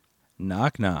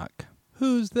Knock, knock.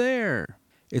 Who's there?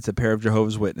 It's a pair of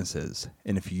Jehovah's Witnesses,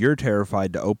 and if you're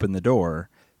terrified to open the door,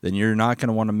 then you're not going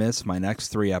to want to miss my next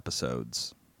 3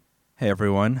 episodes. Hey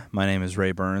everyone, my name is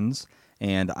Ray Burns,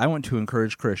 and I want to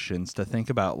encourage Christians to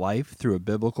think about life through a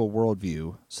biblical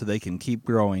worldview so they can keep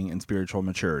growing in spiritual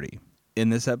maturity. In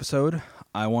this episode,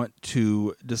 I want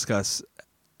to discuss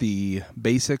the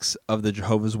basics of the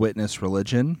Jehovah's Witness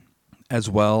religion, as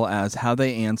well as how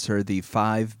they answer the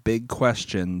 5 big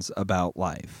questions about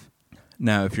life.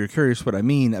 Now, if you're curious what I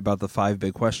mean about the 5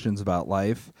 big questions about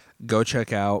life, go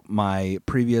check out my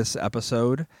previous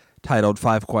episode titled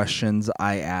 5 Questions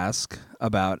I Ask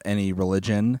About Any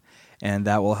Religion, and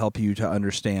that will help you to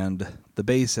understand the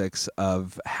basics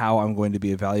of how I'm going to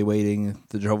be evaluating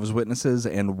the Jehovah's Witnesses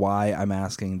and why I'm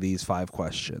asking these 5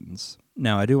 questions.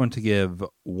 Now, I do want to give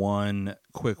one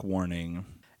quick warning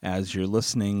as you're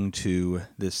listening to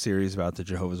this series about the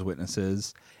Jehovah's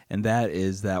Witnesses, and that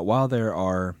is that while there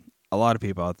are a lot of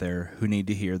people out there who need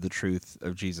to hear the truth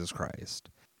of Jesus Christ,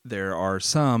 there are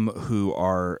some who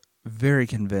are very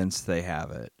convinced they have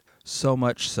it, so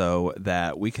much so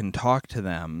that we can talk to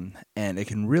them and it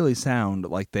can really sound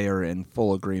like they are in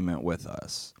full agreement with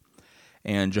us.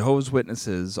 And Jehovah's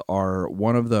Witnesses are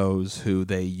one of those who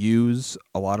they use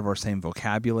a lot of our same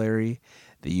vocabulary.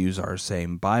 They use our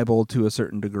same Bible to a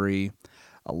certain degree.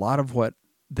 A lot of what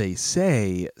they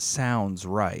say sounds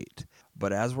right.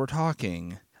 But as we're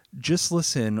talking, just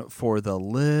listen for the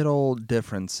little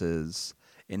differences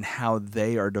in how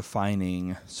they are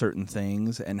defining certain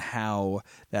things and how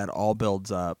that all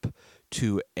builds up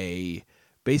to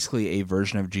basically a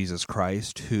version of Jesus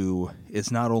Christ who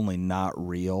is not only not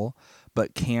real,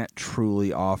 but can't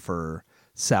truly offer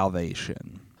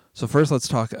salvation. So first, let's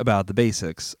talk about the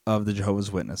basics of the Jehovah's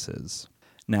Witnesses.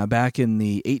 Now, back in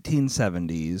the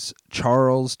 1870s,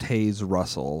 Charles Taze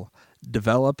Russell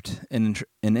developed an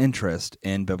interest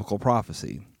in biblical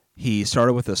prophecy. He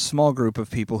started with a small group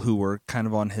of people who were kind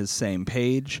of on his same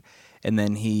page, and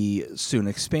then he soon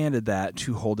expanded that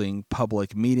to holding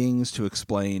public meetings to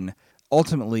explain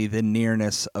ultimately the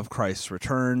nearness of Christ's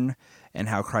return and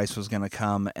how Christ was going to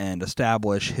come and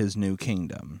establish his new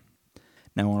kingdom.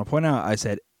 Now, I want to point out I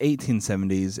said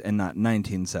 1870s and not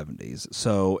 1970s.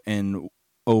 So in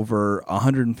over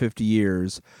 150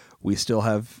 years, we still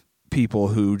have people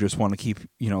who just want to keep,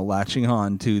 latching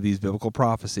on to these biblical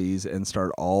prophecies and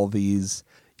start all these,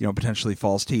 potentially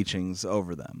false teachings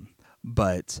over them.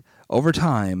 But over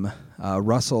time,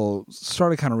 Russell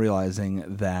started kind of realizing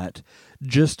that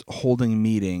just holding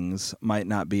meetings might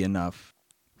not be enough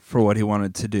for what he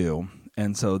wanted to do.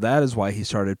 And so that is why he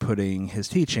started putting his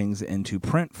teachings into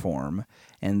print form,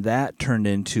 and that turned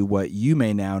into what you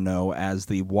may now know as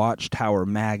the Watchtower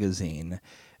magazine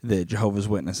that Jehovah's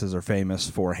Witnesses are famous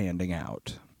for handing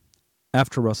out.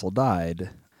 After Russell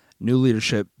died, new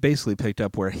leadership basically picked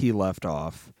up where he left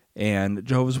off, and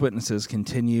Jehovah's Witnesses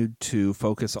continued to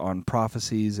focus on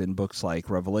prophecies in books like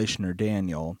Revelation or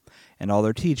Daniel, and all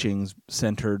their teachings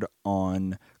centered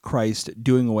on Christ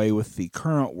doing away with the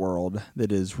current world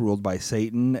that is ruled by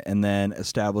Satan and then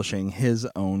establishing his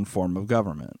own form of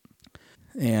government.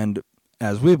 And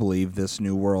as we believe, this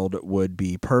new world would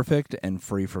be perfect and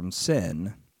free from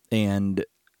sin, and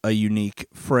a unique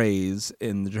phrase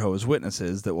in the Jehovah's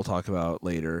Witnesses that we'll talk about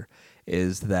later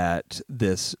is that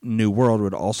this new world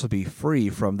would also be free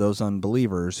from those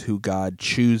unbelievers who God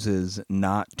chooses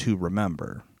not to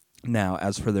remember. Now,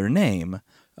 as for their name,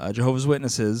 Jehovah's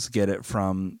Witnesses get it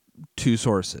from 2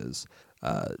 sources.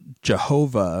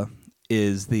 Jehovah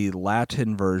is the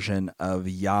Latin version of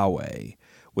Yahweh,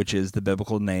 which is the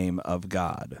biblical name of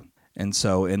God. And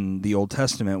so in the Old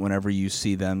Testament, whenever you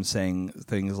see them saying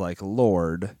things like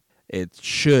Lord, it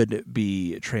should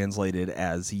be translated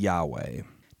as Yahweh.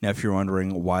 Now, if you're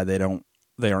wondering why they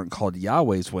aren't called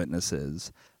Yahweh's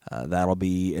Witnesses, that'll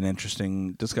be an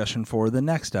interesting discussion for the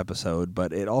next episode,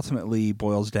 but it ultimately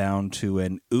boils down to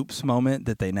an oops moment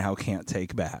that they now can't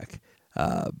take back.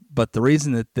 But the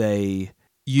reason that they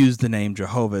use the name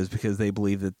Jehovah is because they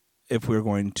believe that if we're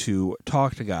going to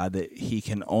talk to God, that he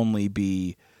can only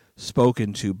be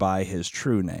spoken to by his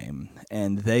true name.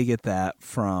 And they get that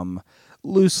from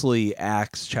loosely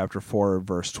Acts chapter 4,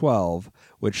 verse 12,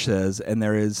 which says, "And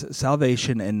there is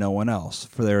salvation in no one else,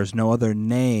 for there is no other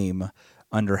name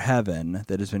under heaven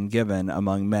that has been given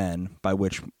among men by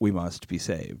which we must be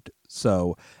saved."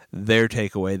 So their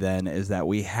takeaway then is that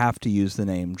we have to use the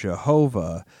name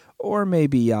Jehovah or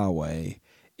maybe Yahweh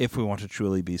if we want to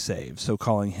truly be saved. So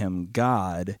calling him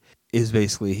God is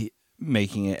basically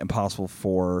making it impossible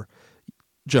for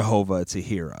Jehovah to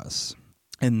hear us.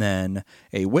 And then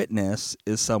a witness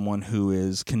is someone who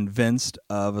is convinced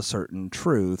of a certain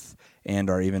truth and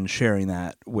are even sharing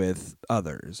that with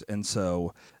others. And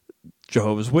so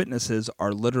Jehovah's Witnesses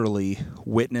are literally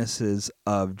witnesses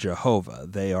of Jehovah.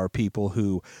 They are people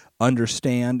who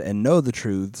understand and know the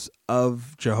truths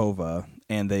of Jehovah,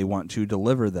 and they want to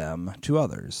deliver them to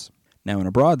others. Now, in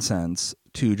a broad sense,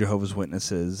 to Jehovah's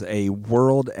Witnesses, a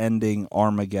world-ending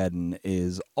Armageddon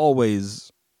is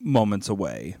always moments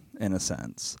away, in a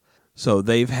sense. So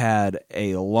they've had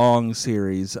a long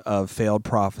series of failed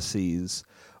prophecies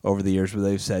over the years where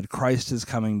they've said Christ is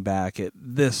coming back at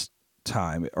this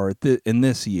time or in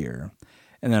this year.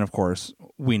 And then, of course,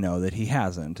 we know that he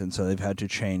hasn't. And so they've had to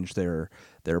change their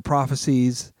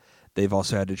prophecies. They've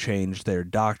also had to change their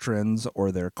doctrines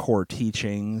or their core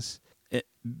teachings,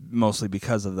 mostly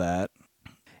because of that.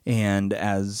 And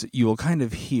as you will kind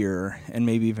of hear, and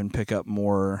maybe even pick up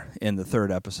more in the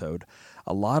third episode,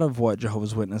 a lot of what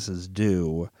Jehovah's Witnesses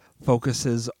do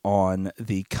focuses on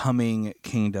the coming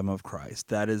kingdom of Christ.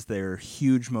 That is their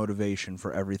huge motivation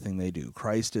for everything they do.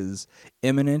 Christ is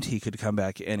imminent. He could come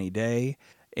back any day.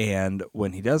 And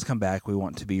when he does come back, we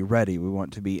want to be ready. We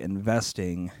want to be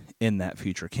investing in that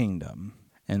future kingdom.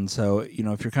 And so,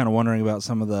 if you're kind of wondering about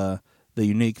some of the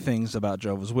unique things about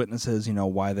Jehovah's Witnesses,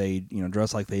 why they,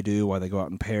 dress like they do, why they go out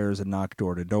in pairs and knock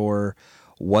door to door,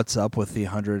 what's up with the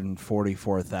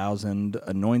 144,000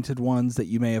 anointed ones that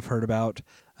you may have heard about.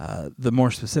 The more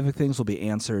specific things will be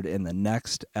answered in the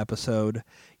next episode,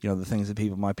 the things that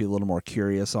people might be a little more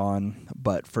curious on.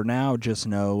 But for now, just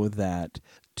know that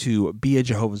to be a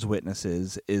Jehovah's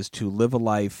Witnesses is to live a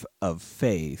life of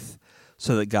faith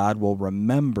so that God will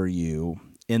remember you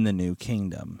in the new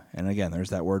kingdom. And again, there's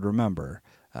that word remember.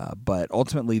 But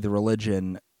ultimately, the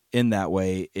religion in that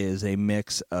way is a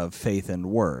mix of faith and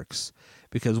works.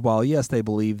 Because while, yes, they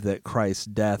believe that Christ's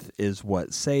death is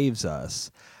what saves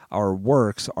us, our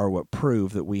works are what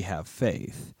prove that we have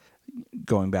faith.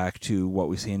 Going back to what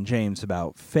we see in James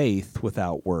about faith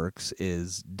without works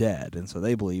is dead. And so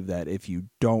they believe that if you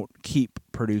don't keep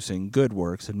producing good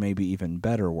works and maybe even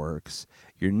better works,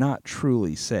 you're not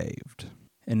truly saved.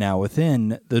 And now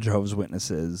within the Jehovah's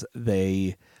Witnesses,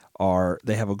 they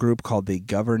have a group called the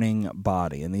governing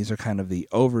body, and these are kind of the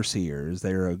overseers.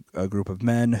 They're a group of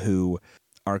men who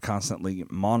are constantly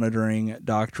monitoring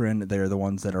doctrine. They're the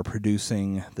ones that are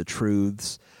producing the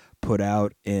truths put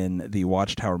out in the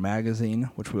Watchtower magazine,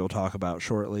 which we'll talk about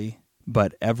shortly.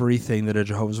 But everything that a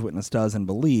Jehovah's Witness does and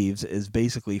believes is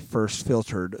basically first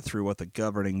filtered through what the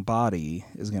governing body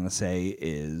is going to say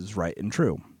is right and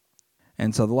true.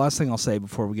 And so the last thing I'll say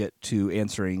before we get to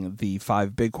answering the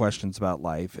 5 big questions about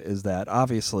life is that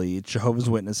obviously Jehovah's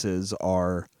Witnesses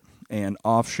are an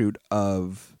offshoot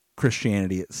of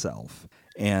Christianity itself.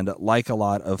 And like a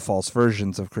lot of false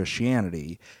versions of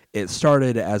Christianity, it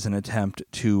started as an attempt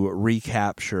to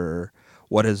recapture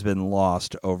what has been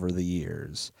lost over the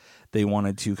years. They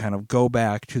wanted to kind of go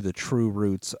back to the true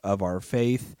roots of our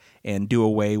faith and do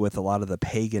away with a lot of the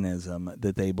paganism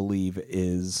that they believe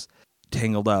is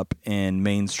tangled up in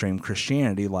mainstream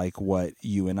Christianity, like what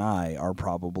you and I are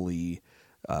probably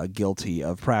guilty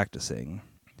of practicing.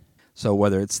 So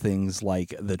whether it's things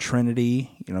like the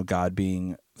Trinity, God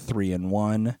being 3 in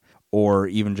 1, or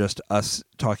even just us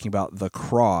talking about the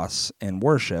cross and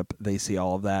worship, they see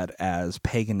all of that as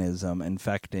paganism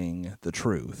infecting the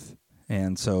truth.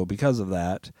 And so because of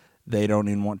that, they don't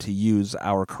even want to use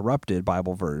our corrupted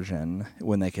Bible version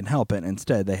when they can help it.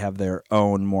 Instead, they have their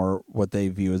own what they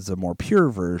view as a more pure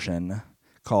version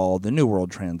called the New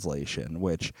World Translation,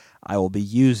 which I will be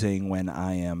using when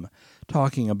I am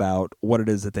talking about what it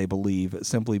is that they believe,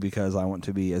 simply because I want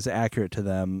to be as accurate to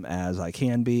them as I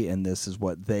can be, and this is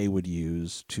what they would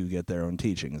use to get their own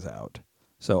teachings out.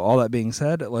 So all that being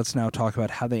said, let's now talk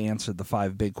about how they answered the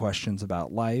 5 big questions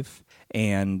about life.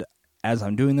 And as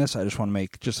I'm doing this, I just want to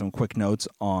make just some quick notes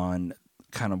on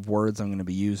kind of words I'm going to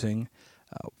be using.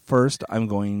 First, I'm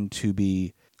going to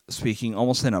be speaking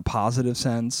almost in a positive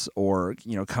sense, or,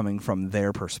 coming from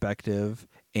their perspective.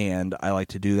 And I like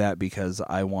to do that because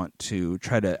I want to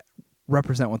try to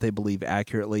represent what they believe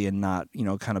accurately and not,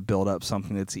 kind of build up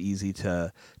something that's easy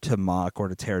to mock or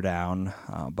to tear down,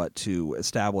 but to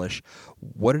establish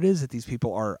what it is that these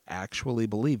people are actually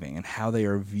believing and how they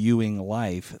are viewing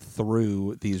life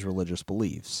through these religious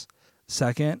beliefs.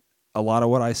 Second, a lot of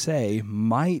what I say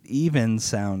might even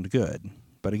sound good.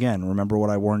 But again, remember what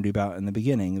I warned you about in the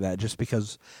beginning, that just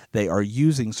because they are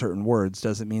using certain words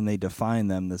doesn't mean they define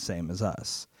them the same as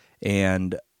us.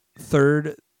 And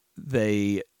third,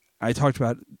 I talked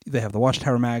about they have the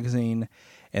Watchtower magazine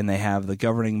and they have the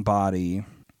governing body.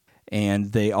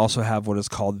 And they also have what is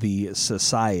called the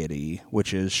Society,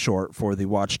 which is short for the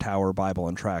Watchtower Bible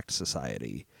and Tract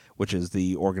Society, which is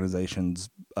the organization's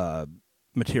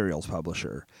materials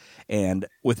publisher. And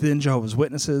within Jehovah's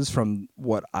Witnesses, from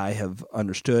what I have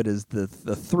understood, is the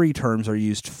three terms are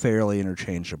used fairly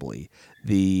interchangeably.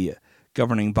 The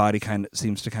governing body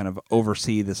seems to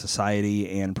oversee the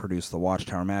society and produce the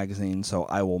Watchtower magazine, so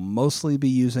I will mostly be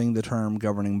using the term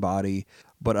governing body,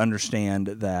 but understand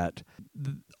that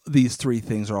these three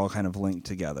things are all kind of linked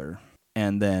together.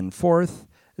 And then fourth,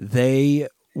 they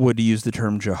would use the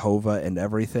term Jehovah and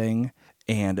everything,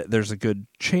 and there's a good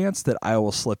chance that I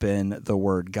will slip in the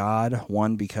word God,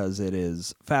 one, because it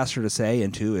is faster to say,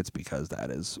 and two, it's because that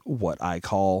is what I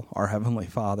call our Heavenly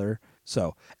Father.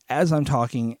 So as I'm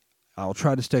talking, I'll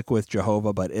try to stick with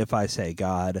Jehovah, but if I say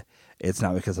God, it's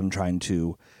not because I'm trying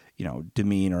to,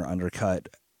 demean or undercut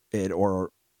it,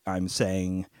 or I'm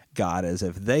saying God as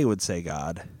if they would say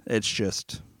God. It's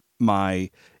just my,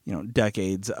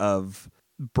 decades of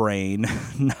brain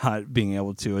not being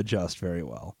able to adjust very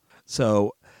well.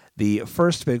 So the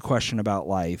first big question about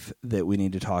life that we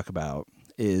need to talk about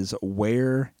is,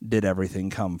 where did everything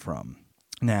come from?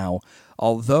 Now,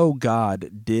 although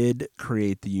God did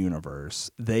create the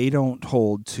universe, they don't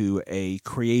hold to a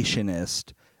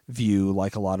creationist view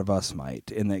like a lot of us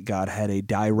might, in that God had a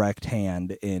direct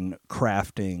hand in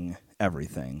crafting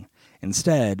everything.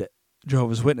 Instead,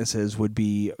 Jehovah's Witnesses would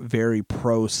be very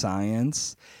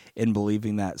pro-science in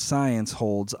believing that science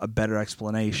holds a better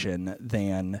explanation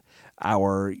than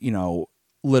our,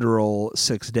 literal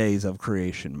 6 days of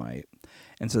creation might.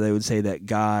 And so they would say that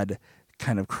God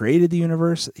kind of created the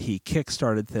universe, he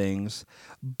kickstarted things,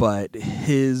 but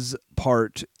his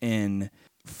part in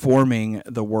forming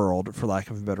the world, for lack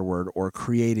of a better word, or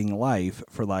creating life,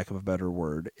 for lack of a better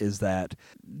word, is that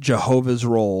Jehovah's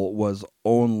role was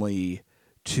only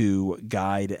to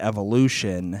guide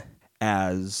evolution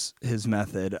as his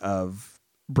method of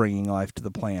bringing life to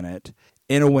the planet,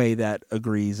 in a way that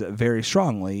agrees very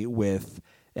strongly with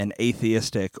an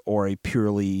atheistic or a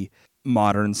purely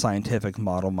modern scientific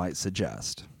model might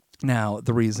suggest. Now,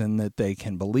 the reason that they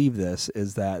can believe this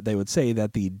is that they would say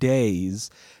that the days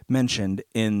mentioned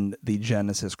in the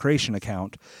Genesis creation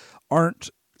account aren't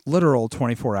literal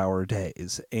 24-hour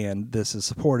days, and this is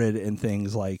supported in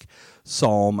things like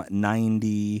Psalm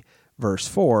 90, verse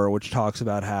 4, which talks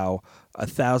about how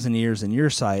 1,000 years in your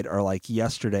sight are like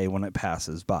yesterday when it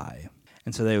passes by.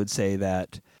 And so they would say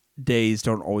that days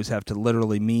don't always have to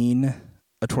literally mean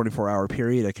a 24-hour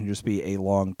period. It can just be a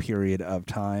long period of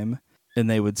time. And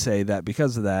they would say that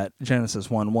because of that, Genesis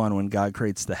 1:1, when God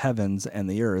creates the heavens and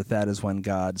the earth, that is when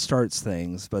God starts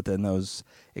things, but then those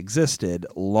existed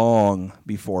long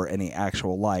before any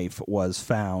actual life was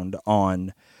found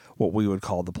on what we would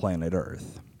call the planet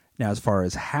Earth. Now, as far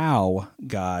as how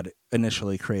God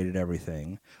initially created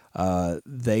everything,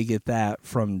 they get that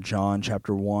from John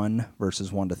chapter 1,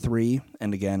 verses 1 to 3.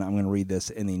 And again, I'm going to read this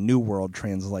in the New World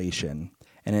Translation.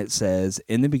 And it says,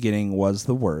 "In the beginning was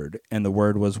the Word, and the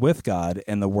Word was with God,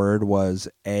 and the Word was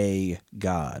a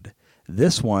God.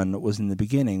 This one was in the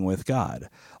beginning with God.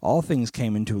 All things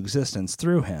came into existence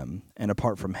through him, and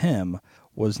apart from him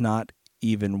was not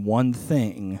even one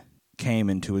thing came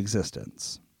into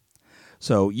existence."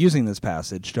 So, using this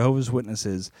passage, Jehovah's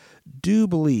Witnesses do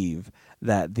believe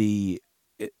that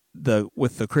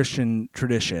with the Christian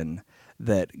tradition,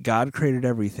 that God created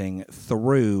everything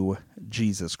through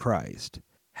Jesus Christ.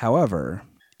 However,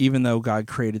 even though God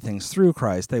created things through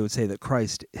Christ, they would say that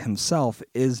Christ himself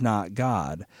is not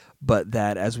God, but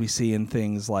that, as we see in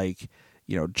things like,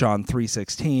 John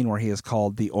 3:16, where he is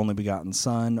called the only begotten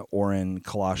Son, or in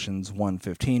Colossians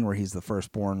 1:15, where he's the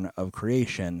firstborn of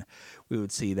creation, we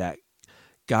would see that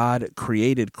God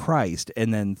created Christ,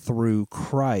 and then through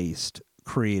Christ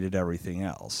created everything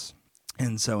else.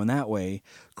 And so in that way,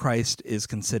 Christ is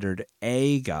considered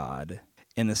a God,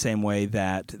 in the same way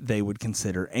that they would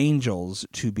consider angels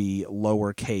to be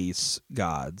lowercase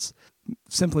gods,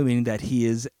 simply meaning that he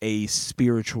is a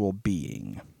spiritual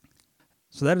being.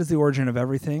 So that is the origin of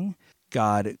everything.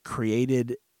 God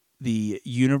created the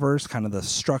universe, kind of the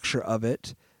structure of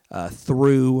it,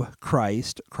 through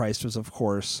Christ. Christ was, of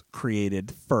course,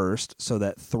 created first, so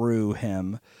that through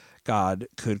him, God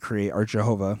could create, or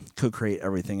Jehovah could create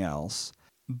everything else.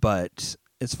 But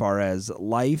as far as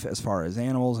life, as far as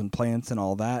animals and plants and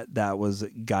all that, that was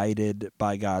guided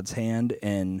by God's hand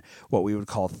in what we would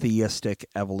call theistic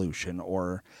evolution,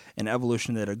 or an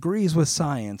evolution that agrees with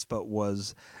science but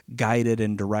was guided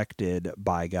and directed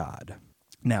by God.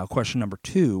 Now, question number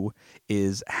 2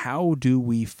 is, how do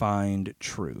we find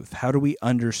truth? How do we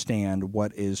understand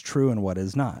what is true and what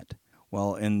is not?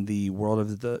 Well, in the world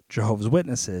of the Jehovah's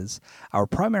Witnesses, our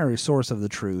primary source of the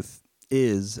truth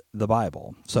is the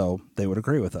Bible. So they would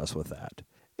agree with us with that.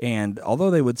 And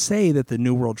although they would say that the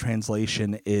New World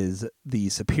Translation is the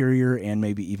superior and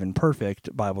maybe even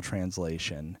perfect Bible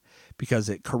translation, because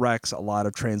it corrects a lot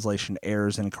of translation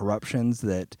errors and corruptions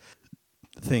that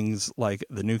things like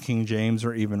the New King James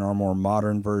or even our more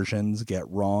modern versions get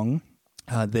wrong,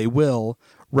 they will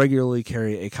regularly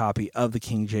carry a copy of the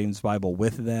King James Bible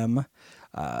with them,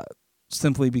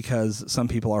 simply because some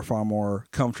people are far more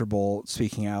comfortable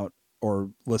speaking out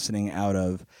or listening out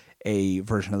of a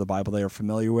version of the Bible they are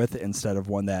familiar with instead of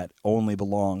one that only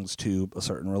belongs to a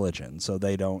certain religion. So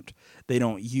they don't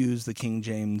use the King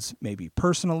James maybe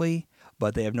personally,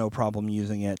 but they have no problem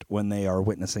using it when they are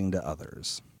witnessing to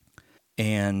others.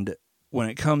 And when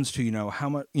it comes to, how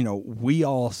much, we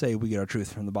all say we get our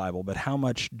truth from the Bible, but how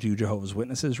much do Jehovah's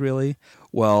Witnesses really?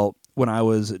 Well, when I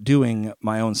was doing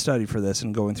my own study for this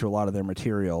and going through a lot of their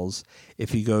materials,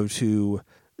 if you go to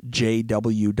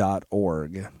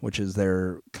jw.org, which is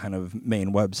their kind of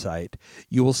main website,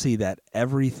 you will see that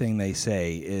everything they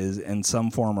say is in some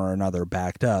form or another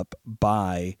backed up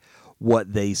by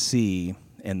what they see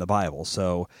in the Bible.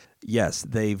 So, yes,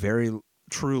 they very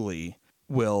truly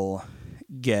will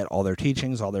get all their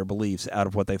teachings, all their beliefs out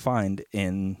of what they find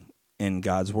in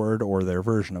God's Word or their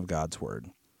version of God's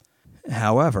Word.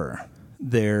 However,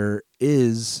 there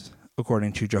is,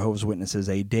 according to Jehovah's Witnesses,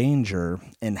 a danger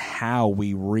in how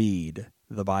we read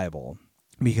the Bible,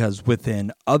 because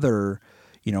within other,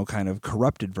 kind of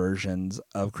corrupted versions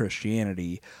of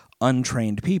Christianity,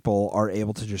 untrained people are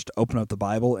able to just open up the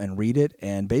Bible and read it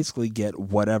and basically get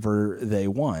whatever they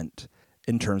want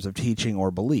in terms of teaching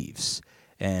or beliefs.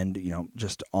 And,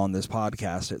 just on this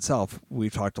podcast itself,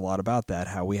 we've talked a lot about that,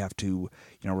 how we have to,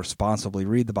 responsibly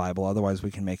read the Bible. Otherwise, we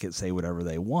can make it say whatever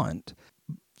they want.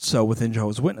 So within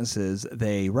Jehovah's Witnesses,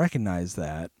 they recognize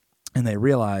that, and they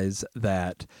realize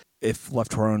that if left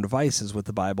to our own devices with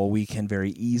the Bible, we can very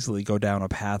easily go down a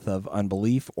path of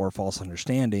unbelief or false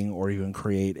understanding, or even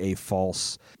create a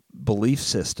false belief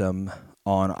system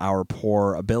on our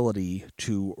poor ability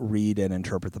to read and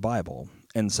interpret the Bible.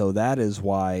 And so that is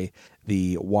why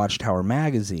the Watchtower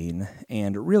magazine,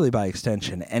 and really by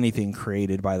extension anything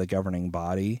created by the governing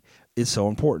body, is so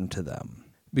important to them.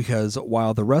 Because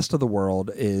while the rest of the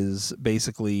world is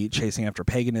basically chasing after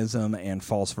paganism and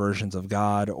false versions of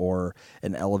God or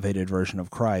an elevated version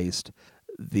of Christ,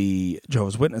 the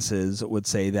Jehovah's Witnesses would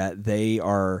say that they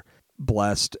are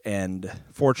blessed and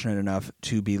fortunate enough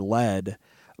to be led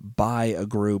by a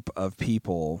group of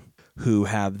people who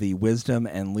have the wisdom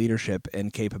and leadership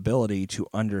and capability to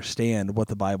understand what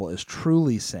the Bible is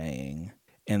truly saying,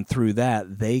 and through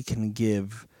that they can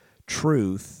give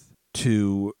truth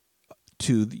to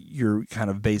your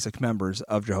kind of basic members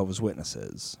of Jehovah's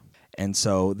Witnesses. And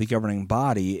so the governing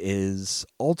body is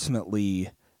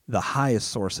ultimately the highest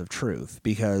source of truth,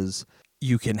 because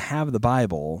you can have the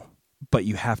Bible, but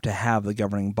you have to have the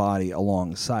governing body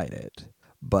alongside it.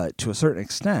 But to a certain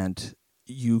extent,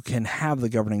 you can have the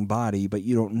governing body, but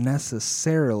you don't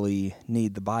necessarily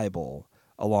need the Bible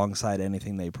alongside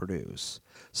anything they produce.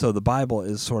 So the Bible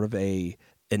is sort of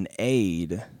an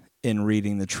aid in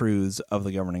reading the truths of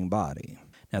the governing body.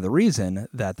 Now, the reason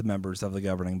that the members of the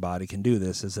governing body can do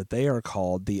this is that they are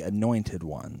called the Anointed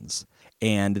Ones,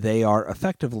 and they are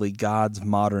effectively God's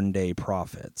modern-day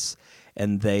prophets,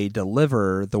 and they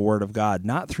deliver the Word of God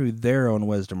not through their own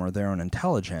wisdom or their own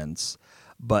intelligence,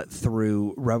 but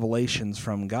through revelations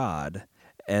from God,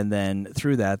 and then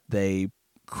through that they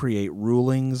create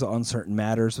rulings on certain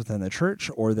matters within the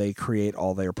church, or they create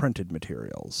all their printed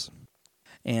materials.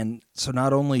 And so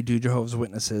not only do Jehovah's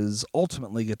Witnesses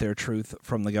ultimately get their truth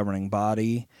from the governing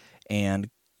body, and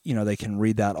they can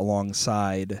read that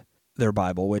alongside their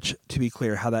Bible, which, to be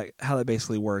clear, how that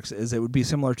basically works is it would be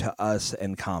similar to us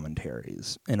and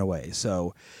commentaries in a way.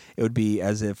 So it would be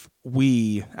as if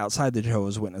we, outside the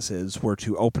Jehovah's Witnesses, were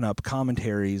to open up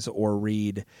commentaries or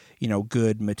read,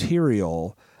 good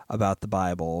material about the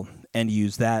Bible and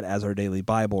use that as our daily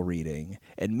Bible reading,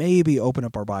 and maybe open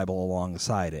up our Bible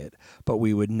alongside it. But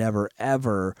we would never,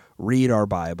 ever read our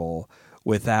Bible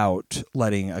without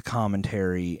letting a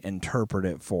commentary interpret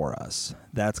it for us.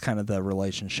 That's kind of the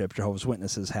relationship Jehovah's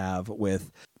Witnesses have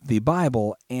with the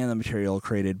Bible and the material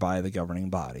created by the governing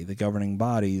body. The governing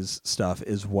body's stuff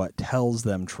is what tells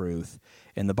them truth,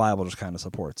 and the Bible just kind of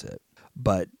supports it.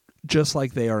 But just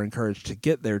like they are encouraged to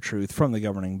get their truth from the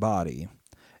governing body,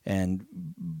 and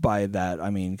by that I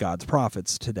mean God's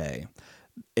prophets today,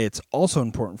 it's also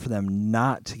important for them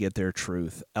not to get their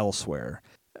truth elsewhere.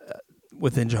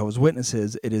 within Jehovah's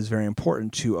Witnesses, it is very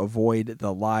important to avoid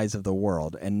the lies of the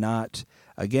world and not,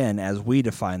 again, as we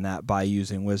define that, by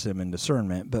using wisdom and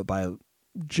discernment, but by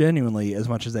genuinely, as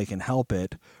much as they can help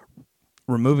it,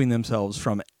 removing themselves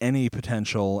from any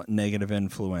potential negative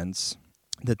influence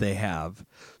that they have,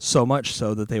 so much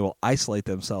so that they will isolate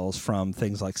themselves from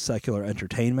things like secular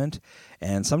entertainment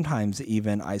and sometimes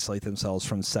even isolate themselves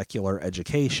from secular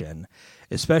education,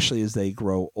 especially as they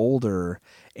grow older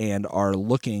and are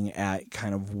looking at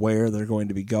kind of where they're going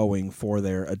to be going for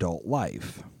their adult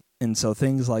life. And so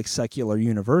things like secular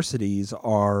universities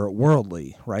are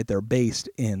worldly, right? They're based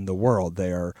in the world.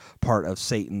 They are part of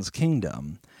Satan's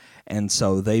kingdom. And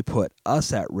so they put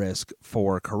us at risk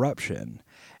for corruption.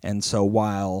 And so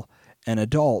while an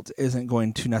adult isn't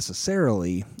going to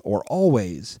necessarily or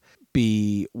always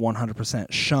be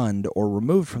 100% shunned or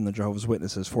removed from the Jehovah's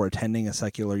Witnesses for attending a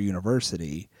secular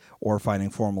university or finding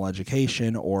formal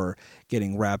education or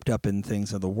getting wrapped up in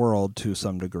things of the world to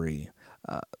some degree,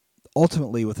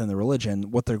 ultimately within the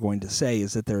religion, what they're going to say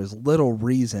is that there is little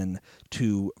reason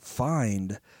to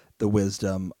find the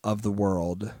wisdom of the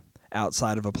world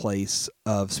outside of a place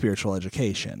of spiritual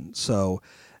education. So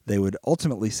they would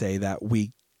ultimately say that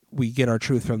we get our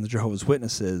truth from the Jehovah's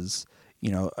Witnesses,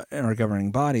 and our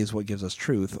governing body is what gives us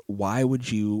truth. Why would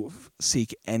you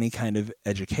seek any kind of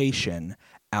education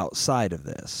outside of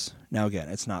this? Now, again,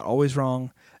 it's not always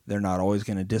wrong. They're not always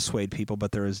going to dissuade people,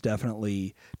 but there is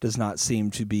definitely does not seem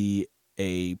to be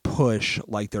a push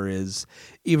like there is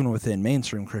even within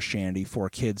mainstream Christianity for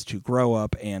kids to grow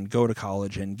up and go to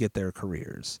college and get their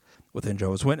careers. Within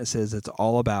Jehovah's Witnesses, it's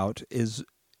all about is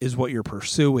what you're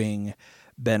pursuing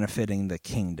benefiting the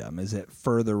kingdom? Is it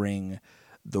furthering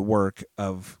the work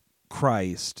of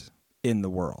Christ in the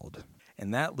world?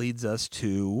 And that leads us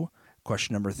to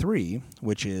question number 3,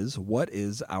 which is, what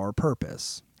is our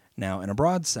purpose? Now, in a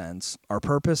broad sense, our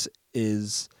purpose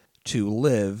is to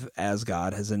live as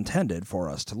God has intended for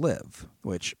us to live,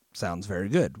 which sounds very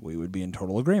good. We would be in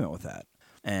total agreement with that.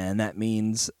 And that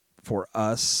means for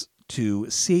us to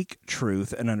seek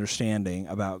truth and understanding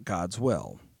about God's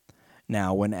will.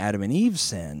 Now, when Adam and Eve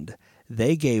sinned,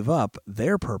 they gave up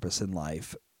their purpose in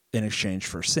life in exchange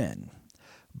for sin.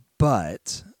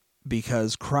 But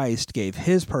because Christ gave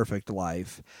his perfect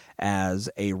life as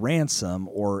a ransom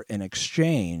or an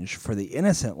exchange for the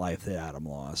innocent life that Adam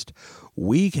lost,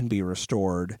 we can be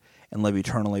restored and live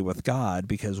eternally with God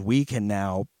because we can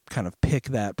now kind of pick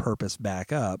that purpose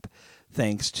back up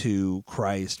thanks to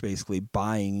Christ basically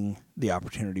buying the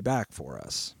opportunity back for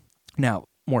us. Now,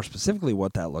 more specifically,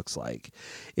 what that looks like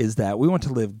is that we want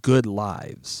to live good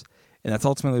lives. And that's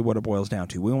ultimately what it boils down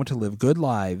to. We want to live good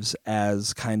lives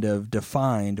as kind of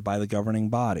defined by the governing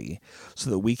body so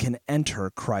that we can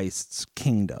enter Christ's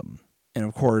kingdom. And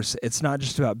of course, it's not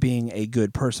just about being a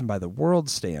good person by the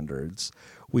world's standards.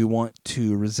 We want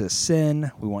to resist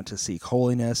sin, we want to seek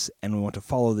holiness, and we want to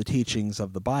follow the teachings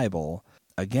of the Bible,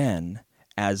 again,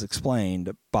 as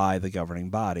explained by the governing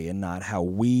body and not how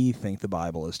we think the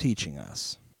Bible is teaching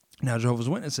us. Now, Jehovah's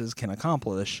Witnesses can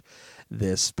accomplish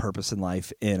this purpose in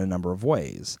life in a number of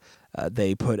ways.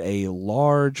 They put a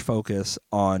large focus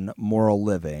on moral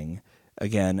living,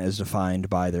 again, as defined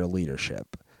by their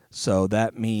leadership. So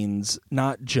that means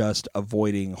not just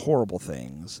avoiding horrible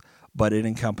things, but it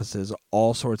encompasses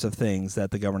all sorts of things that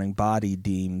the governing body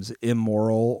deems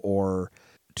immoral or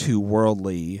too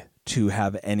worldly to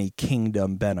have any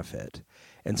kingdom benefit.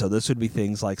 And so this would be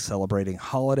things like celebrating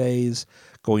holidays,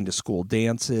 going to school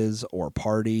dances or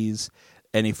parties,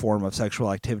 any form of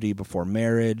sexual activity before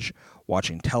marriage,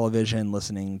 watching television,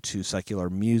 listening to secular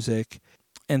music,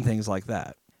 and things like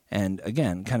that. And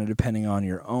again, kind of depending on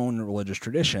your own religious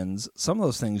traditions, some of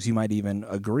those things you might even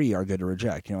agree are good to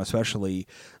reject, especially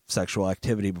sexual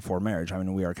activity before marriage. I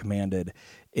mean, we are commanded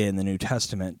in the New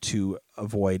Testament to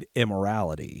avoid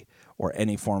immorality or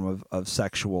any form of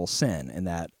sexual sin, and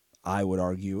that, I would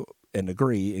argue and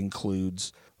agree,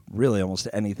 includes really almost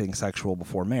anything sexual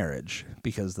before marriage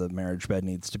because the marriage bed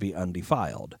needs to be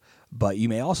undefiled. But you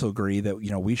may also agree that,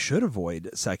 we should avoid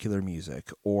secular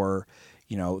music or,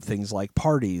 things like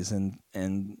parties and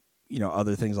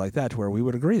other things like that, to where we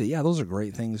would agree that, yeah, those are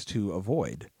great things to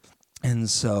avoid. And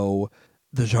so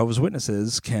the Jehovah's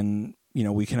Witnesses can,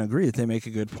 we can agree that they make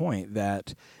a good point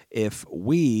that if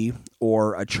we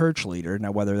or a church leader,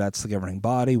 now whether that's the governing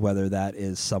body, whether that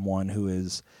is someone who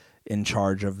is in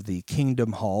charge of the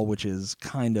Kingdom Hall, which is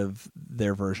kind of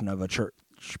their version of a church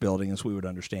building as we would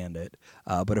understand it.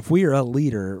 But if we or a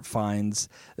leader finds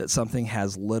that something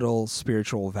has little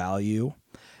spiritual value,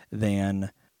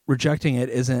 then rejecting it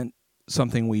isn't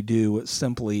something we do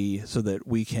simply so that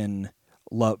we can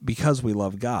love, because we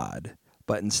love God,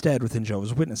 But instead, within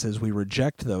Jehovah's Witnesses, we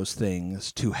reject those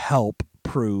things to help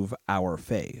prove our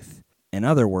faith. In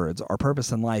other words, our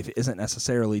purpose in life isn't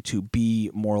necessarily to be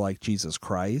more like Jesus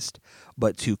Christ,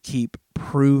 but to keep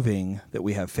proving that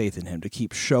we have faith in him, to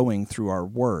keep showing through our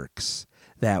works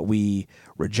that we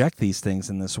reject these things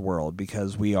in this world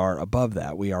because we are above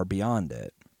that, we are beyond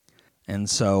it. And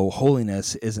so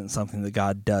holiness isn't something that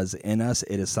God does in us,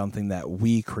 it is something that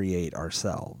we create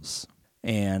ourselves.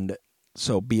 And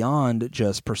so beyond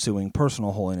just pursuing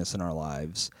personal holiness in our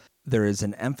lives, there is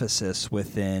an emphasis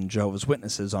within Jehovah's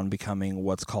Witnesses on becoming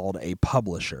what's called a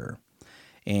publisher.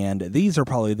 And these are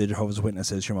probably the Jehovah's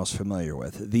Witnesses you're most familiar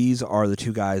with. These are the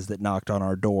two guys that knocked on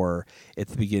our door at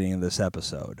the beginning of this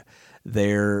episode.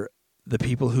 They're the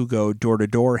people who go door to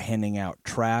door handing out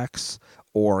tracts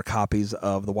or copies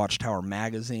of the Watchtower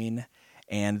magazine,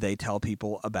 and they tell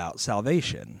people about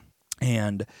salvation.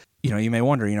 And you may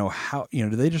wonder, how, do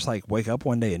they just like wake up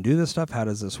one day and do this stuff? How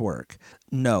does this work?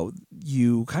 No,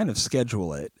 you kind of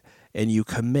schedule it and you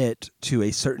commit to a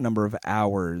certain number of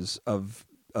hours of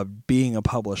being a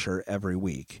publisher every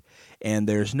week. And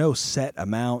there's no set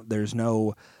amount. There's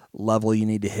no level you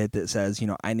need to hit that says,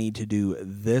 I need to do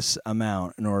this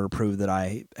amount in order to prove that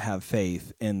I have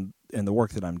faith in the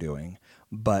work that I'm doing.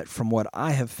 But from what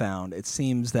I have found, it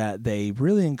seems that they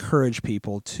really encourage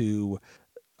people to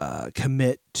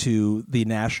commit to the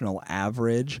national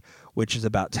average, which is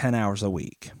about 10 hours a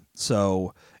week.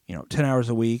 So, 10 hours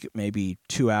a week, maybe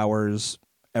 2 hours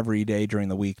every day during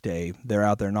the weekday. They're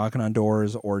out there knocking on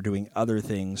doors or doing other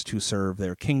things to serve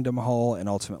their kingdom hall and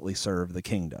ultimately serve the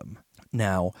kingdom.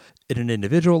 Now, at an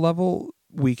individual level,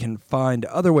 we can find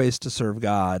other ways to serve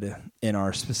God in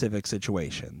our specific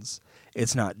situations.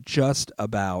 It's not just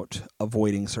about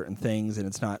avoiding certain things, and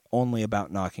it's not only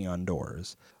about knocking on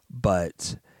doors.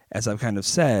 But as I've kind of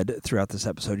said throughout this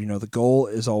episode, the goal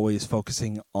is always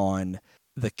focusing on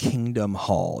the kingdom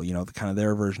hall, the kind of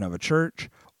their version of a church,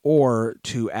 or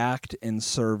to act in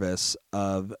service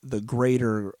of the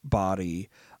greater body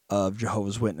of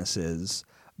Jehovah's Witnesses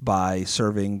by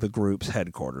serving the group's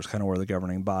headquarters, kind of where the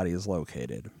governing body is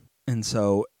located. And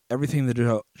so everything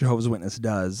that Jehovah's Witness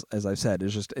does, as I've said,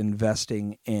 is just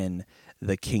investing in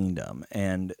the kingdom.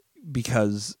 And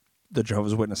because the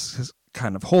Jehovah's Witnesses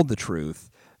kind of hold the truth,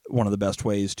 one of the best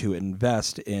ways to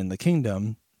invest in the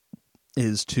kingdom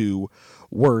is to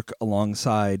work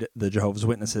alongside the Jehovah's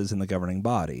Witnesses in the governing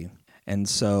body. And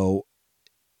so,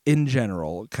 in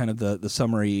general, kind of the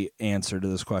summary answer to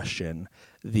this question,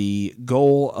 the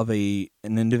goal of an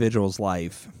individual's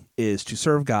life is to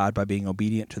serve God by being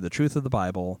obedient to the truth of the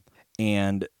Bible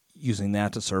and using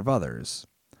that to serve others.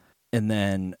 And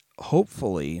then,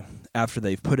 hopefully, after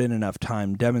they've put in enough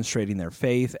time demonstrating their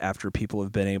faith, after people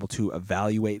have been able to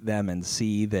evaluate them and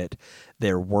see that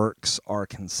their works are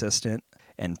consistent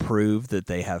and prove that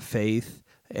they have faith,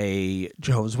 a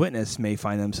Jehovah's Witness may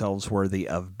find themselves worthy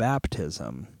of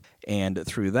baptism. And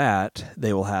through that,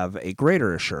 they will have a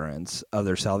greater assurance of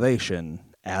their salvation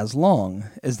as long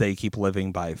as they keep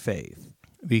living by faith.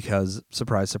 Because,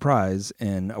 surprise, surprise,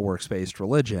 in a works-based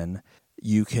religion,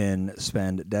 you can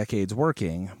spend decades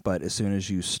working, but as soon as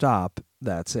you stop,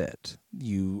 that's it.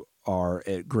 You are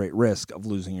at great risk of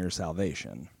losing your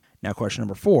salvation. Now, question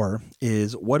number 4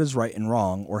 is, what is right and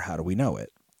wrong, or how do we know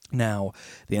it? Now,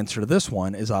 the answer to this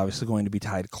one is obviously going to be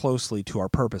tied closely to our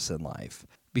purpose in life,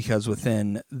 because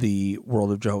within the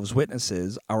world of Jehovah's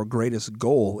Witnesses, our greatest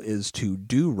goal is to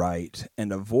do right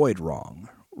and avoid wrong,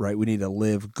 right? We need to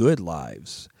live good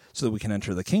lives so that we can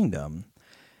enter the kingdom,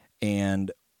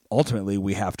 and ultimately,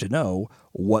 we have to know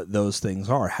what those things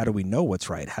are. How do we know what's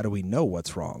right? How do we know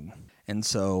what's wrong? And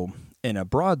so, in a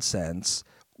broad sense,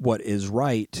 what is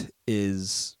right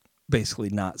is basically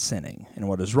not sinning, and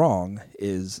what is wrong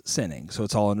is sinning. So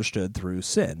it's all understood through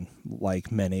sin,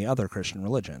 like many other Christian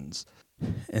religions.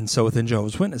 And so within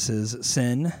Jehovah's Witnesses,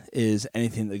 sin is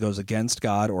anything that goes against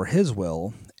God or his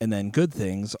will, and then good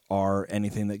things are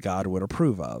anything that God would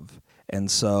approve of. And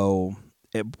so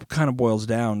it kind of boils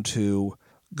down to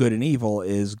good and evil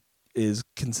is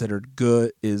considered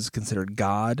good, is considered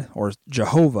God or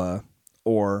Jehovah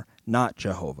or not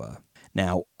Jehovah.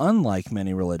 Now, unlike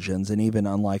many religions, and even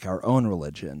unlike our own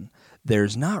religion,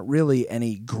 there's not really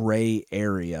any gray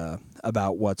area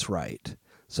about what's right.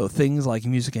 So things like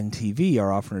music and TV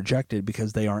are often rejected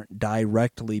because they aren't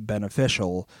directly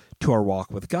beneficial to our walk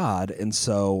with God, and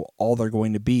so all they're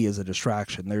going to be is a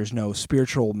distraction. There's no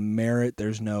spiritual merit,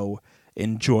 there's no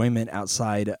enjoyment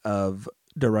outside of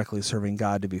directly serving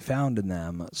God to be found in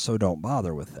them, so don't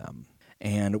bother with them.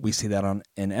 And we see that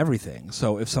in everything.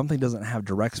 So if something doesn't have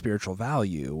direct spiritual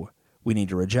value, we need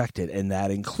to reject it, and that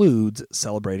includes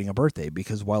celebrating a birthday,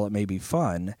 because while it may be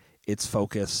fun, it's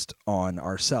focused on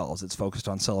ourselves. It's focused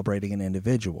on celebrating an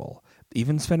individual.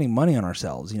 Even spending money on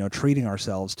ourselves, treating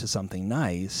ourselves to something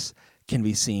nice can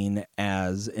be seen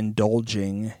as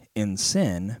indulging in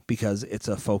sin because it's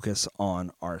a focus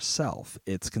on ourself.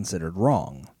 It's considered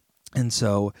wrong. And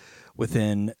so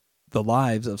within the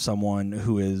lives of someone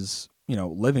who is,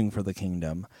 living for the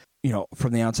kingdom,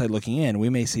 from the outside looking in, we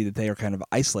may see that they are kind of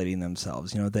isolating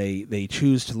themselves. They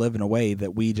choose to live in a way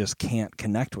that we just can't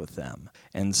connect with them.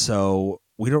 And so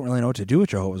we don't really know what to do with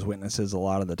Jehovah's Witnesses a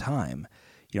lot of the time.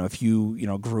 If you,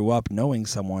 grew up knowing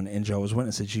someone in Jehovah's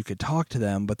Witnesses, you could talk to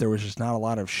them, but there was just not a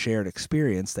lot of shared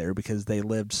experience there because they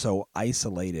lived so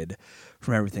isolated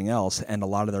from everything else. And a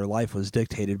lot of their life was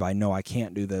dictated by, no, I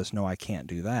can't do this. No, I can't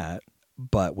do that.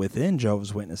 But within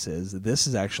Jehovah's Witnesses, this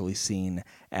is actually seen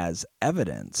as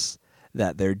evidence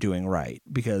that they're doing right,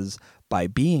 because by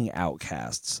being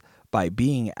outcasts, by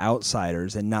being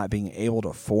outsiders and not being able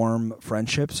to form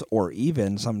friendships, or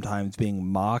even sometimes being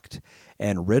mocked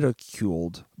and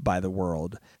ridiculed by the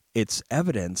world, it's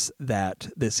evidence that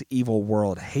this evil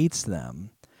world hates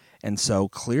them. And so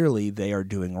clearly they are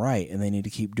doing right, and they need to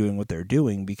keep doing what they're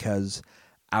doing, because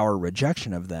our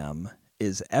rejection of them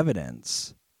is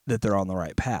evidence that they're on the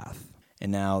right path.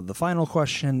 And now the final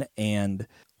question, and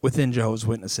within Jehovah's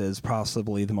Witnesses,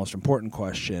 possibly the most important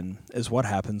question, is what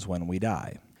happens when we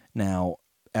die? Now,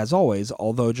 as always,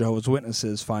 although Jehovah's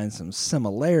Witnesses find some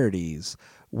similarities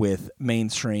with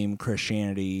mainstream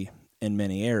Christianity in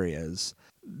many areas,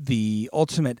 the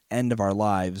ultimate end of our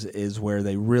lives is where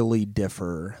they really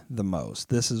differ the most.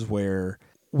 This is where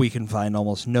we can find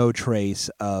almost no trace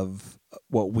of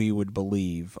what we would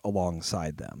believe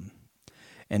alongside them.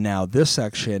 And now this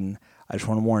section, I just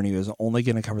want to warn you, is only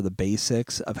going to cover the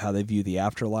basics of how they view the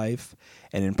afterlife.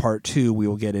 And in part 2, we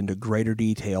will get into greater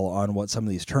detail on what some of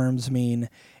these terms mean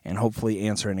and hopefully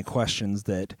answer any questions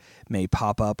that may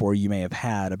pop up or you may have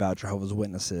had about Jehovah's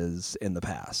Witnesses in the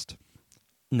past.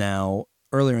 Now,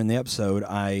 earlier in the episode,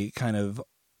 I kind of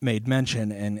made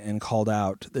mention and called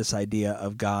out this idea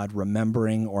of God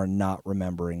remembering or not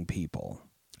remembering people.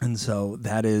 And so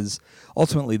that is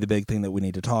ultimately the big thing that we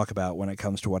need to talk about when it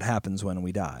comes to what happens when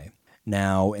we die.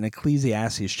 Now, in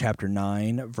Ecclesiastes chapter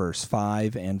 9, verse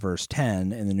 5 and verse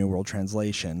 10 in the New World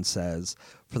Translation says,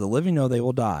 "For the living know they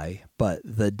will die, but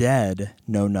the dead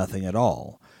know nothing at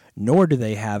all, nor do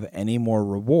they have any more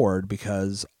reward,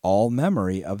 because all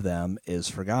memory of them is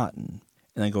forgotten."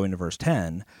 And then going to verse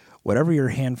 10, "Whatever your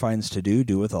hand finds to do,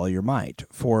 do with all your might.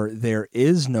 For there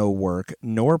is no work,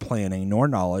 nor planning, nor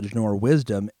knowledge, nor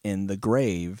wisdom in the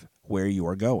grave where you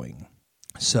are going."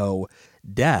 So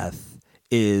death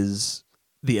is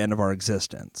the end of our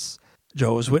existence.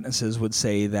 Jehovah's Witnesses would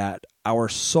say that our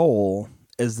soul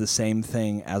is the same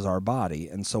thing as our body.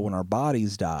 And so when our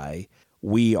bodies die,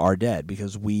 we are dead,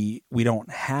 because we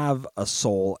don't have a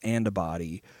soul and a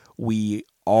body. We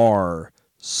are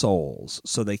souls,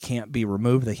 so they can't be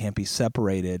removed, they can't be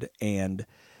separated, and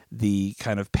the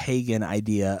kind of pagan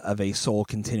idea of a soul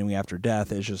continuing after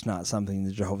death is just not something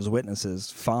the Jehovah's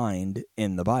Witnesses find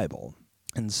in the Bible.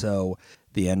 And so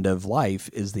the end of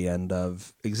life is the end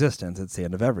of existence. It's the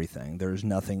end of everything. There's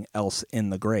nothing else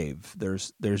in the grave.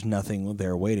 There's nothing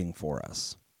there waiting for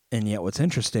us. And yet what's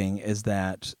interesting is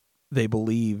that they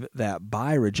believe that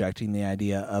by rejecting the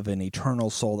idea of an eternal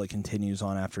soul that continues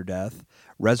on after death,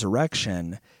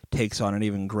 resurrection takes on an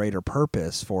even greater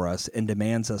purpose for us and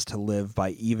demands us to live by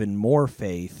even more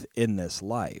faith in this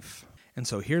life. And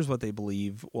so here's what they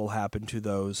believe will happen to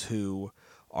those who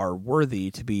are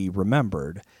worthy to be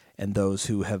remembered and those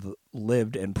who have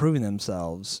lived and proven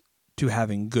themselves to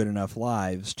having good enough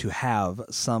lives to have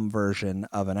some version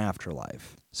of an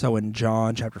afterlife. So in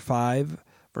John chapter 5,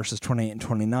 verses 28 and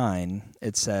 29,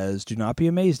 it says, "Do not be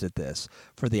amazed at this,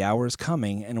 for the hour is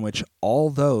coming in which all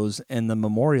those in the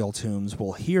memorial tombs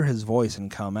will hear his voice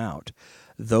and come out,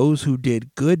 those who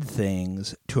did good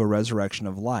things to a resurrection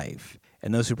of life,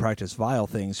 and those who practice vile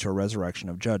things to a resurrection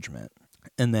of judgment."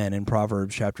 And then in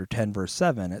Proverbs chapter 10, verse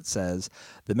 7, it says,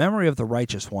 "The memory of the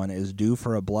righteous one is due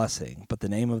for a blessing, but the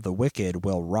name of the wicked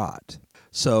will rot."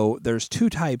 So there's two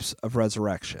types of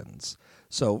resurrections.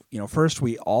 So, first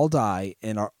we all die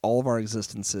and all of our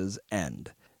existences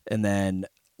end. And then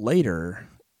later,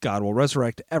 God will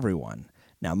resurrect everyone.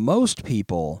 Now, most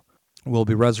people will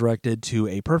be resurrected to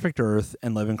a perfect earth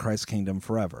and live in Christ's kingdom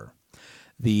forever.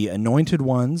 The anointed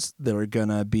ones, that are going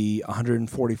to be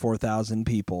 144,000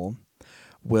 people,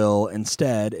 will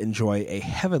instead enjoy a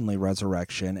heavenly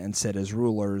resurrection and sit as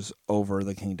rulers over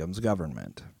the kingdom's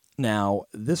government. Now,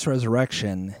 this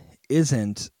resurrection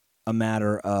isn't a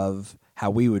matter of how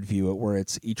we would view it, where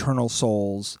it's eternal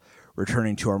souls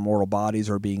returning to our mortal bodies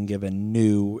or being given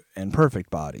new and perfect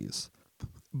bodies.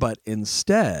 But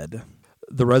instead,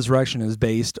 the resurrection is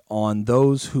based on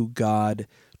those who God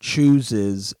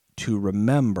chooses to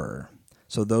remember.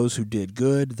 So those who did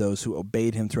good, those who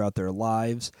obeyed him throughout their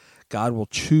lives, God will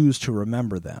choose to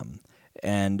remember them.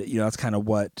 And, that's kind of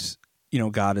what,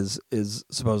 God is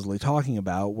supposedly talking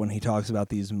about when he talks about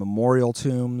these memorial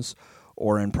tombs,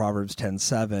 or in Proverbs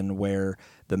 10:7, where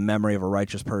the memory of a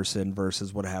righteous person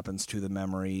versus what happens to the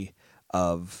memory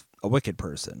of a wicked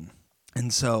person.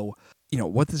 And so,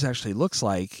 what this actually looks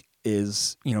like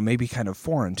is, maybe kind of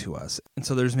foreign to us. And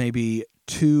so there's maybe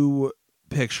two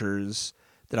pictures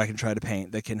that I can try to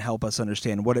paint that can help us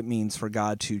understand what it means for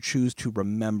God to choose to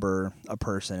remember a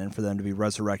person and for them to be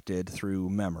resurrected through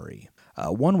memory.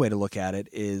 One way to look at it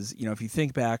is, if you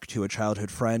think back to a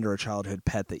childhood friend or a childhood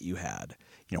pet that you had,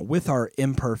 with our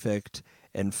imperfect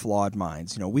and flawed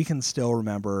minds, we can still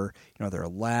remember, their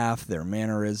laugh, their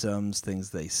mannerisms,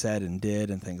 things they said and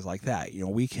did, and things like that.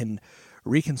 We can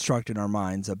reconstruct in our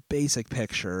minds a basic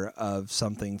picture of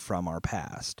something from our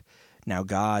past. Now,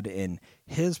 God, in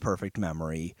his perfect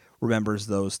memory, remembers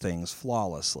those things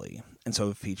flawlessly. And so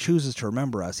if he chooses to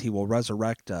remember us, he will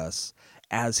resurrect us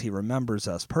as he remembers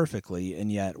us perfectly,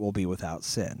 and yet will be without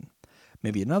sin.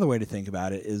 Maybe another way to think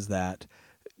about it is that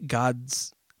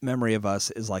God's memory of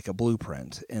us is like a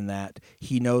blueprint, in that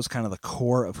he knows kind of the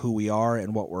core of who we are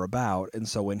and what we're about. And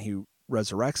so when he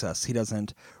resurrects us, he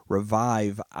doesn't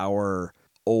revive our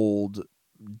old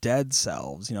dead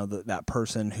selves, that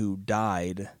person who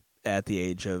died at the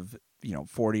age of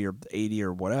 40 or 80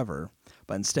 or whatever,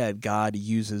 but instead God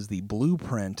uses the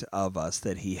blueprint of us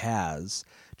that he has,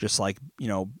 just like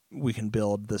we can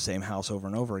build the same house over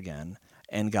and over again,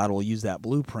 and God will use that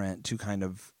blueprint to kind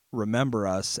of remember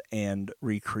us and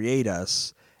recreate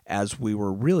us as we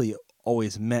were really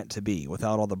always meant to be,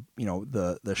 without all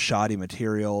the shoddy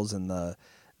materials and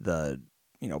the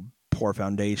poor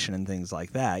foundation and things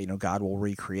like that. God will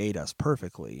recreate us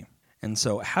perfectly. And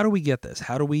so how do we get this?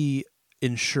 How do we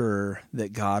ensure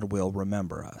that God will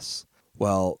remember us?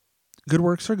 Well, good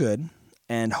works are good,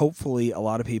 and hopefully a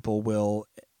lot of people will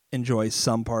enjoy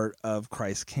some part of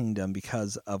Christ's kingdom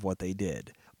because of what they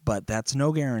did. But that's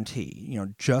no guarantee.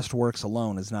 Just works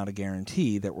alone is not a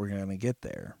guarantee that we're going to get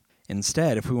there.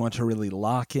 Instead, if we want to really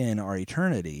lock in our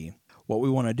eternity, what we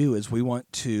want to do is we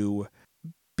want to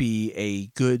be a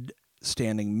good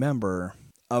standing member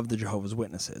of the Jehovah's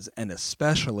Witnesses, and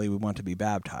especially we want to be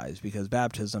baptized, because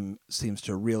baptism seems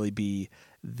to really be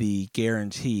the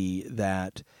guarantee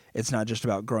that it's not just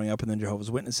about growing up in the Jehovah's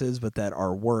Witnesses, but that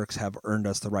our works have earned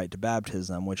us the right to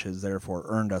baptism, which has therefore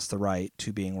earned us the right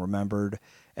to being remembered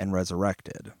and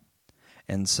resurrected.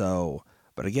 And so,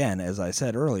 but again, as I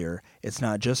said earlier, it's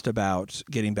not just about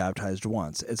getting baptized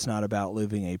once. It's not about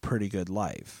living a pretty good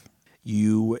life.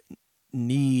 You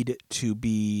need to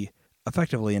be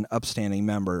effectively an upstanding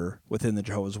member within the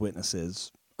Jehovah's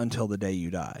Witnesses until the day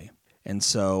you die. And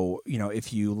so,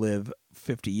 if you live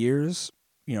 50 years,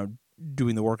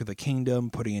 doing the work of the kingdom,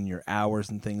 putting in your hours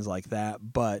and things like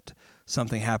that, but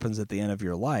something happens at the end of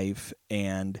your life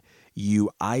and you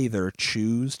either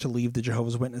choose to leave the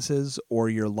Jehovah's Witnesses, or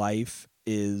your life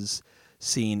is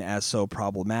seen as so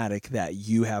problematic that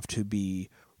you have to be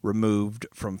removed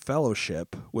from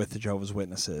fellowship with the Jehovah's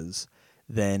Witnesses,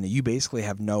 then you basically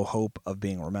have no hope of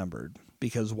being remembered.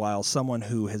 Because while someone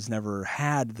who has never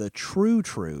had the true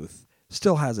truth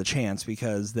still has a chance,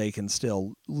 because they can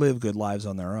still live good lives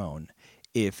on their own,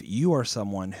 if you are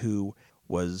someone who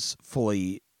was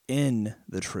fully in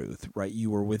the truth, right,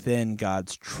 you were within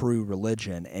God's true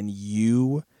religion, and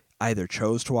you either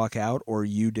chose to walk out, or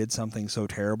you did something so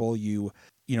terrible, you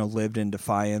lived in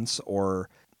defiance, or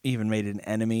even made an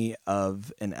enemy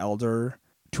of an elder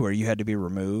to where you had to be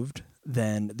removed,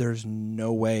 then there's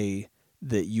no way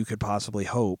that you could possibly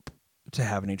hope to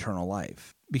have an eternal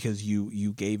life, because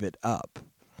you gave it up.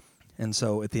 And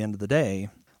so at the end of the day,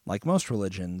 like most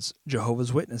religions,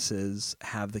 Jehovah's Witnesses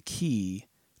have the key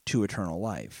to eternal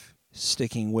life.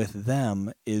 Sticking with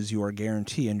them is your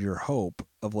guarantee and your hope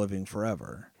of living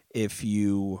forever. If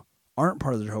you aren't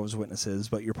part of the Jehovah's Witnesses,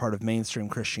 but you're part of mainstream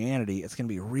Christianity, it's going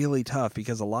to be really tough,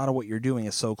 because a lot of what you're doing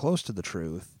is so close to the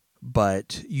truth,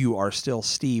 but you are still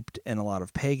steeped in a lot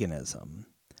of paganism.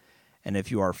 And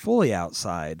if you are fully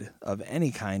outside of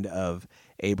any kind of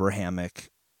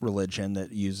Abrahamic religion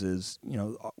that uses,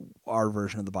 our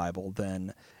version of the Bible,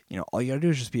 then, all you got to do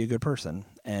is just be a good person,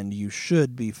 and you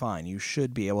should be fine. You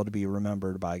should be able to be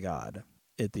remembered by God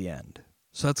at the end.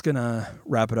 So that's going to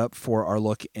wrap it up for our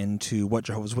look into what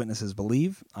Jehovah's Witnesses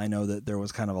believe. I know that there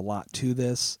was kind of a lot to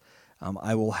this.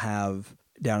 I will have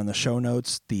down in the show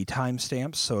notes the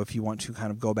timestamps, so if you want to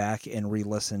kind of go back and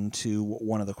re-listen to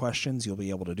one of the questions, you'll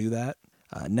be able to do that.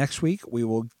 Next week, we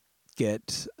will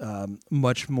get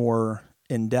much more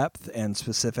in-depth and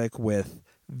specific with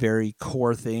very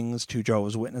core things to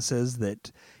Jehovah's Witnesses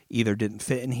that either didn't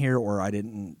fit in here or I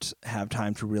didn't have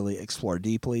time to really explore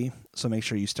deeply. So make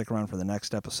sure you stick around for the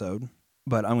next episode.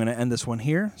 But I'm going to end this one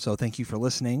here, so thank you for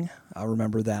listening.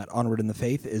 Remember that Onward in the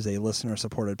Faith is a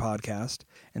listener-supported podcast,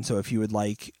 and so if you would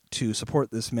like to support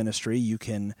this ministry, you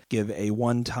can give a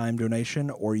one-time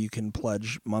donation or you can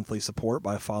pledge monthly support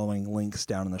by following links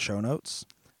down in the show notes.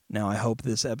 Now, I hope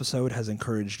this episode has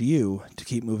encouraged you to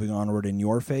keep moving onward in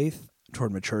your faith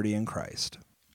toward maturity in Christ.